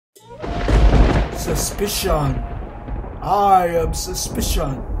Suspicion. I am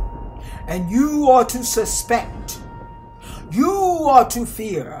suspicion. And you are to suspect. You are to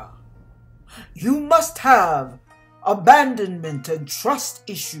fear. You must have abandonment and trust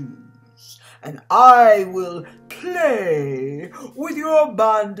issues. And I will play with your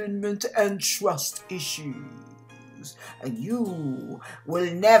abandonment and trust issues. And you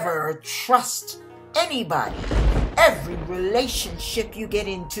will never trust anybody. Every relationship you get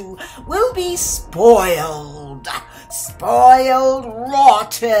into will be spoiled. Spoiled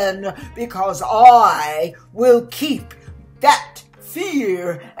rotten, because I will keep that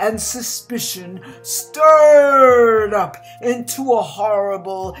fear and suspicion stirred up into a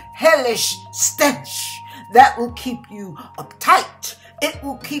horrible, hellish stench that will keep you uptight. It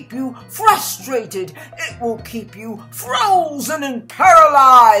will keep you frustrated. It will keep you frozen and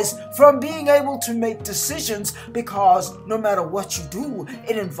paralyzed from being able to make decisions, because no matter what you do,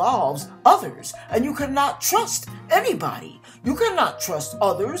 it involves others. And you cannot trust anybody. You cannot trust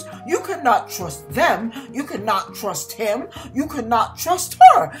others. You cannot trust them. You cannot trust him. You cannot trust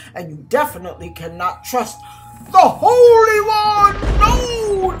her. And you definitely cannot trust the Holy One.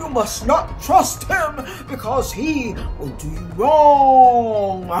 No, you must not trust him, because he will do you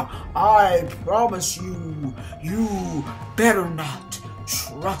wrong. I promise you, you better not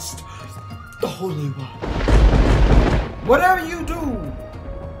trust the Holy One. Whatever you do,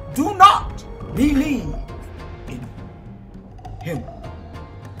 do not believe in him.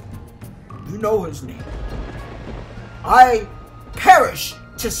 You know his name. I perish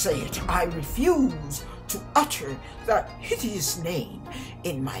to say it. I refuse to utter that hideous name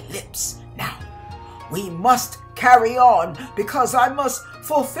in my lips. Now, we must carry on, because I must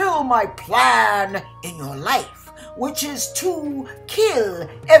fulfill my plan in your life, which is to kill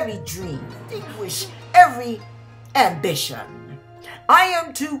every dream, extinguish every ambition. I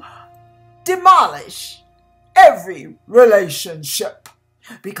am to demolish every relationship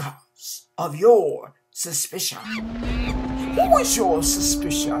because of your suspicion. Who is your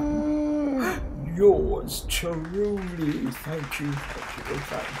suspicion? Yours truly. Thank you, thank you,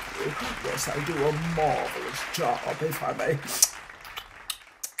 thank you. Yes, I do a marvelous job, if I may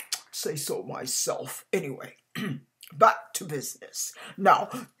say so myself. Anyway, back to business. Now,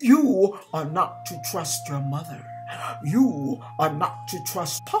 you are not to trust your mother. You are not to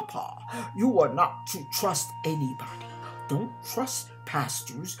trust Papa. You are not to trust anybody. Don't trust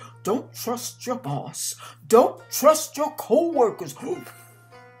pastors. Don't trust your boss. Don't trust your co-workers.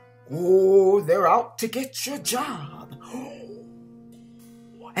 Oh, they're out to get your job.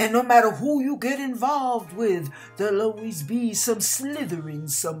 And no matter who you get involved with, there'll always be some slithering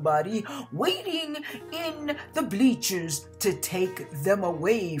somebody waiting in the bleachers to take them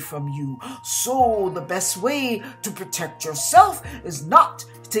away from you. So the best way to protect yourself is not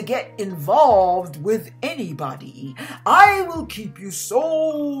to get involved with anybody. I will keep you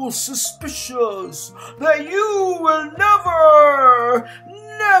so suspicious that you will never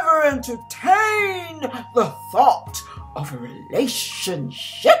entertain the thought of a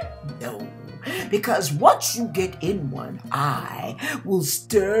relationship. No, because once you get in one, I will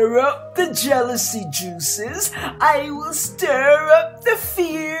stir up the jealousy juices. I will stir up the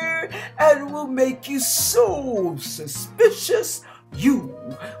fear and will make you so suspicious you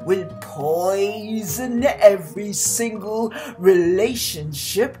will poison every single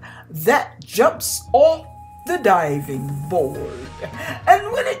relationship that jumps off the diving board.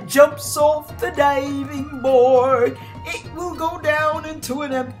 And when it jumps off the diving board, it will go down into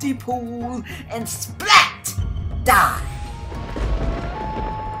an empty pool and splat, die.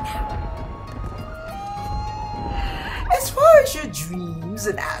 As far as your dreams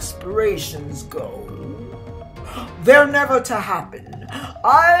and aspirations go, they're never to happen.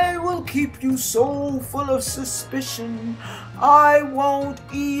 I will keep you so full of suspicion, I won't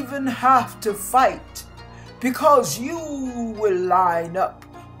even have to fight, because you will line up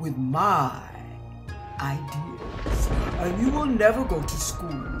with my ideas. And you will never go to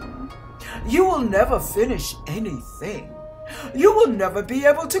school. You will never finish anything. You will never be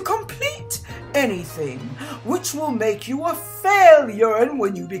able to complete anything, which will make you a failure. And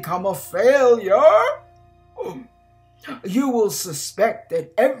when you become a failure, you will suspect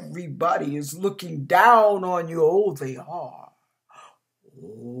that everybody is looking down on you. Oh, they are.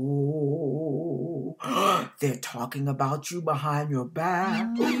 Oh, they're talking about you behind your back.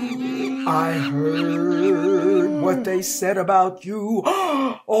 I heard what they said about you.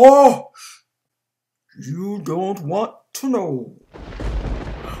 Oh, you don't want to know.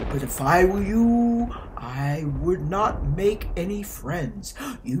 But if I were you, I would not make any friends.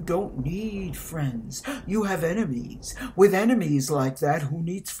 You don't need friends. You have enemies. With enemies like that, who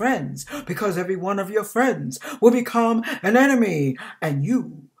needs friends? Because every one of your friends will become an enemy, and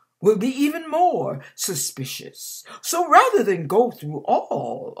you will be even more suspicious. So rather than go through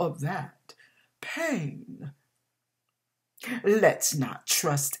all of that pain, let's not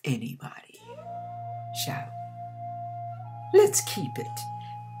trust anybody, shall we? Let's keep it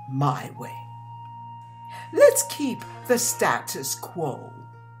my way. Let's keep the status quo.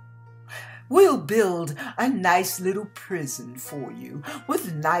 We'll build a nice little prison for you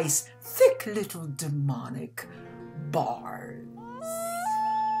with nice, thick little demonic bars.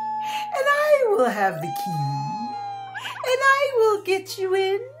 And I will have the key, and I will get you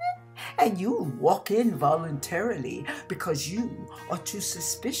in, and you'll walk in voluntarily because you are too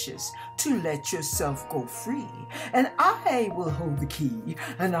suspicious to let yourself go free. And I will hold the key,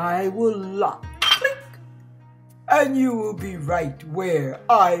 and I will lock, click, and you will be right where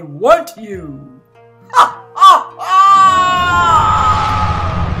I want you. Ha, ha, ha!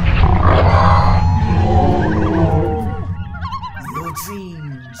 Your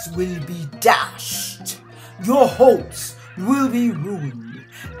dreams will be dashed. Your hopes will be ruined.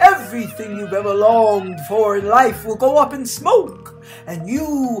 Everything you've ever longed for in life will go up in smoke, and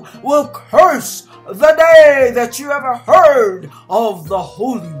you will curse the day that you ever heard of the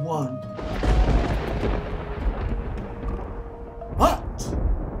Holy One. But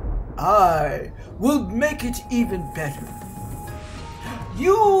I will make it even better.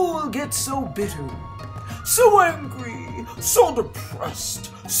 You will get so bitter, so angry, so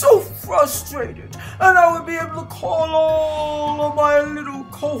depressed, so frustrated, and I will be able to call all of my little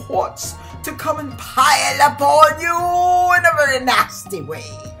cohorts to come and pile up on you in a very nasty way.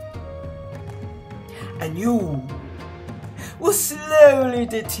 And you will slowly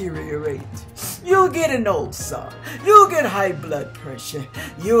deteriorate. You'll get an ulcer. You'll get high blood pressure.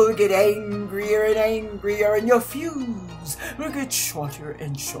 You'll get angrier and angrier, and your fuse will get shorter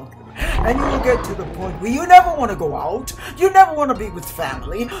and shorter. And you will get to the point where you never want to go out. You never want to be with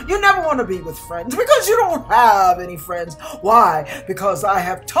family. You never want to be with friends because you don't have any friends. Why? Because I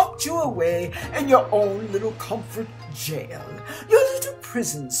have tucked you away in your own little comfort jail. Your little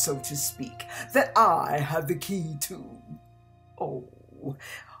prison, so to speak, that I have the key to. Oh,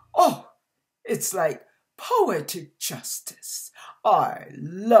 it's like poetic justice. I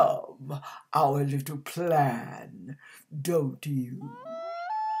love our little plan, don't you?